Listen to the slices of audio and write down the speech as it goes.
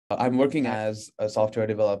I'm working as a software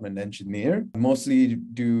development engineer, mostly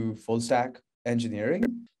do full stack engineering.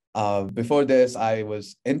 Before this, I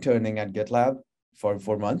was interning at GitLab for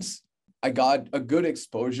 4 months. I got a good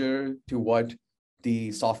exposure to what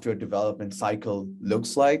the software development cycle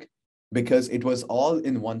looks like because it was all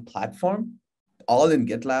in one platform, all in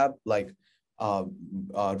GitLab, like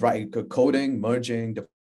coding, merging,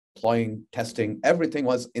 deploying, testing, everything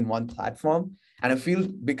was in one platform. And I feel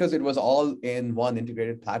because it was all in one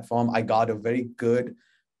integrated platform, I got a very good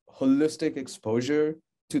holistic exposure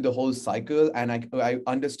to the whole cycle. And I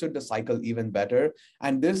understood the cycle even better.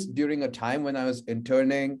 And this during a time when I was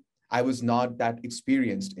interning, I was not that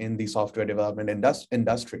experienced in the software development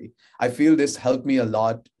industry. I feel this helped me a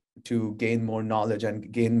lot to gain more knowledge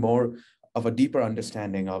and gain more of a deeper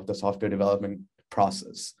understanding of the software development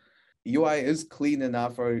process. UI is clean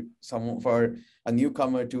enough for a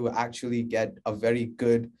newcomer to actually get a very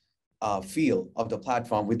good feel of the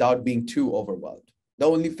platform without being too overwhelmed. The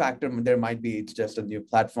only factor there might be it's just a new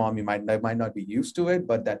platform. You might not be used to it,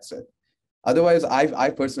 but that's it. Otherwise, I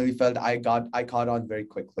personally felt I caught on very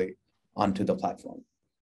quickly onto the platform.